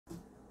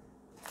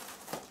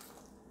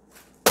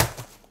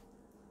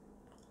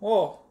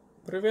О,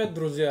 привет,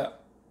 друзья!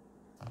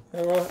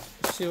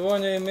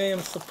 Сегодня имеем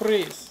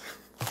сюрприз.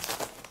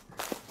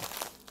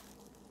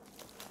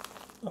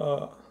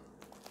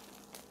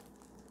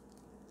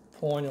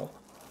 Понял.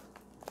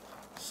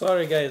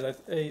 Sorry guys,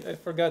 I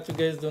forgot you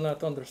guys do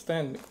not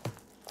understand me.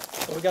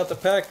 So we got the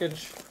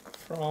package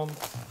from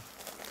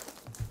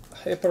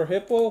Hyper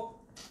Hippo,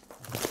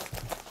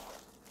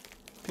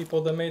 people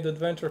that made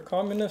Adventure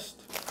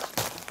Communist,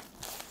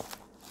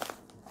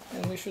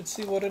 and we should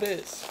see what it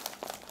is.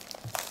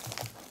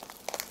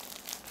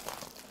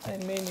 I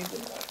may need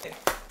it,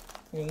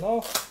 you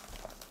know.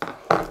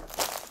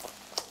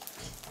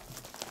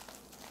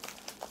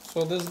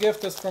 So this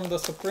gift is from the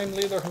Supreme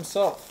Leader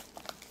himself.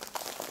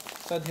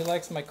 Said he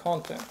likes my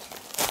content,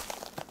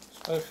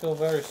 so I feel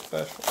very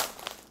special.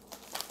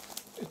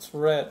 It's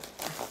red.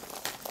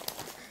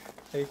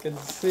 You can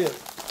see it.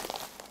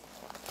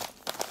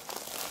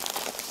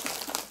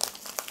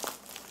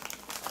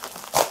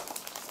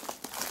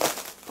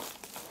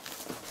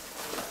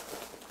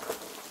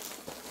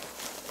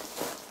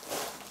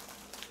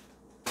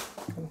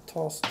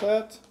 Toss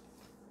that.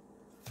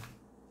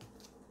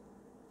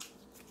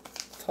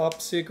 Top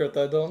secret.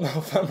 I don't know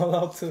if I'm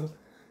allowed to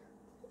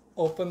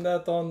open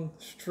that on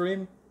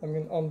stream. I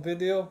mean on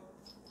video.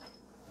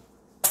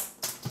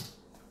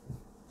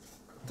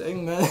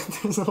 Dang man,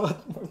 there's a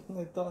lot more than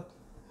I thought.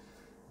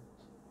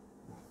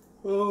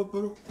 Oh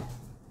bro.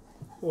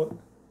 What?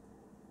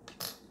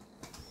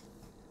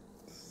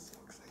 This is so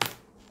exciting.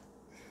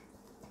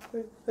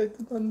 I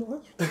did not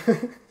know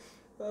it.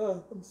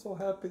 I'm so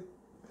happy.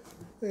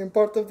 I'm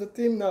part of the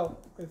team now,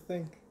 I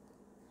think.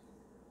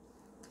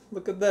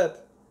 Look at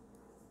that.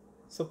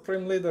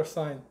 Supreme Leader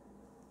sign.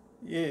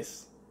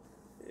 Yes.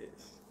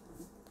 Yes.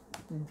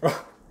 Bro.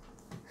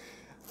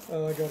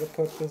 Oh, I gotta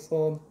put this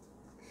on.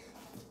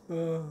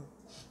 Oh,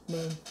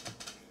 man.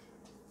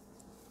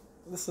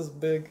 This is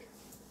big.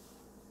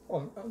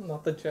 Oh,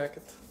 not the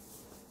jacket.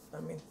 I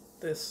mean,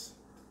 this.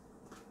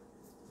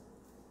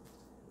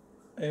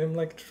 I am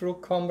like true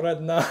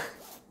comrade now.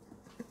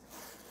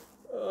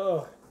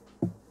 Oh.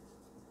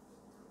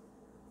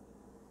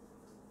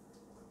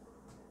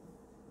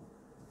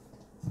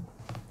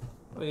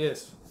 Oh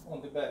yes,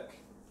 on the back.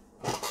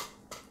 Does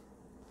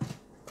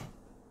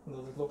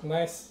it look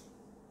nice?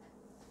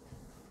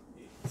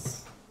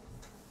 Yes.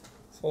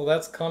 So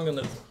that's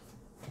communism.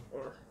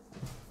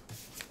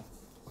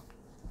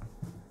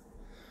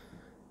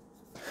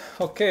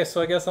 Okay,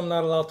 so I guess I'm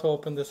not allowed to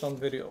open this on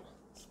video.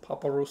 It's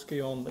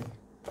PapaRuski only.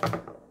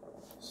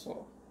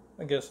 So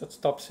I guess it's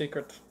top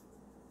secret.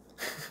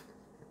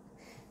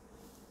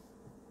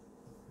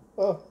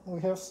 Oh,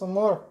 we have some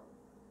more.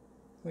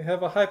 We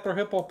have a Hyper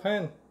Hippo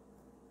pen.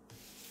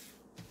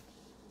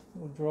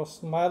 We'll draw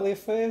smiley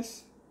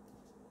face.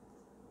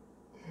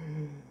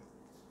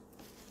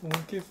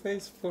 Monkey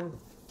face for...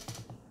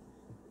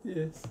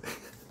 Yes.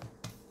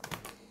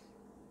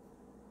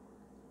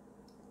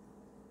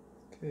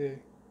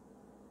 Okay.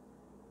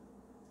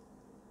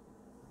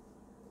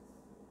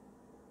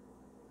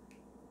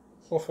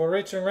 So for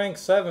reaching rank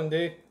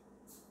 70,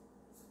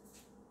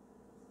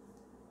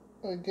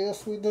 I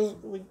guess we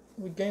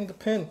gained the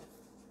pin.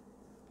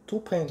 2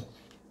 pin.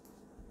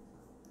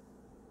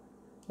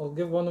 I'll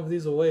give one of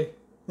these away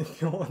if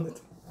you want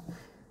it.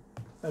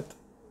 At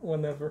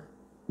whenever.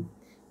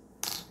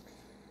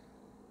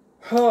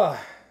 So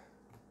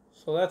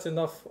that's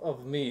enough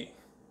of me.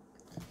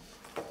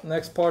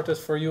 Next part is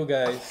for you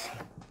guys.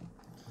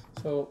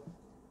 So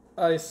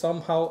I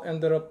somehow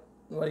ended up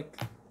like...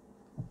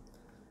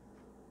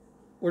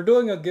 We're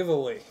doing a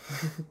giveaway.